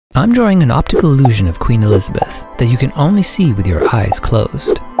I'm drawing an optical illusion of Queen Elizabeth that you can only see with your eyes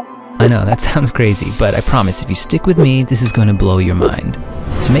closed. I know, that sounds crazy, but I promise if you stick with me, this is going to blow your mind.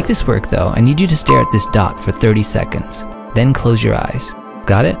 To make this work though, I need you to stare at this dot for 30 seconds, then close your eyes.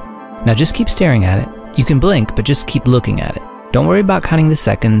 Got it? Now just keep staring at it. You can blink, but just keep looking at it. Don't worry about counting the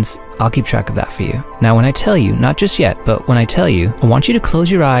seconds, I'll keep track of that for you. Now when I tell you, not just yet, but when I tell you, I want you to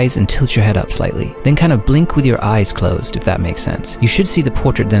close your eyes and tilt your head up slightly. Then kind of blink with your eyes closed, if that makes sense. You should see the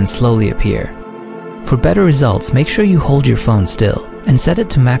portrait then slowly appear. For better results, make sure you hold your phone still and set it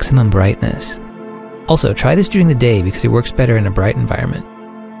to maximum brightness. Also, try this during the day because it works better in a bright environment.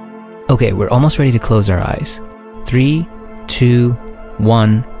 Okay, we're almost ready to close our eyes. 3, 2,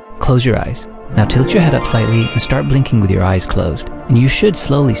 1, close your eyes. Now tilt your head up slightly and start blinking with your eyes closed, and you should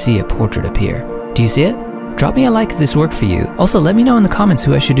slowly see a portrait appear. Do you see it? Drop me a like if this worked for you. Also, let me know in the comments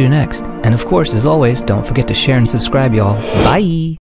who I should do next. And of course, as always, don't forget to share and subscribe, y'all. Bye!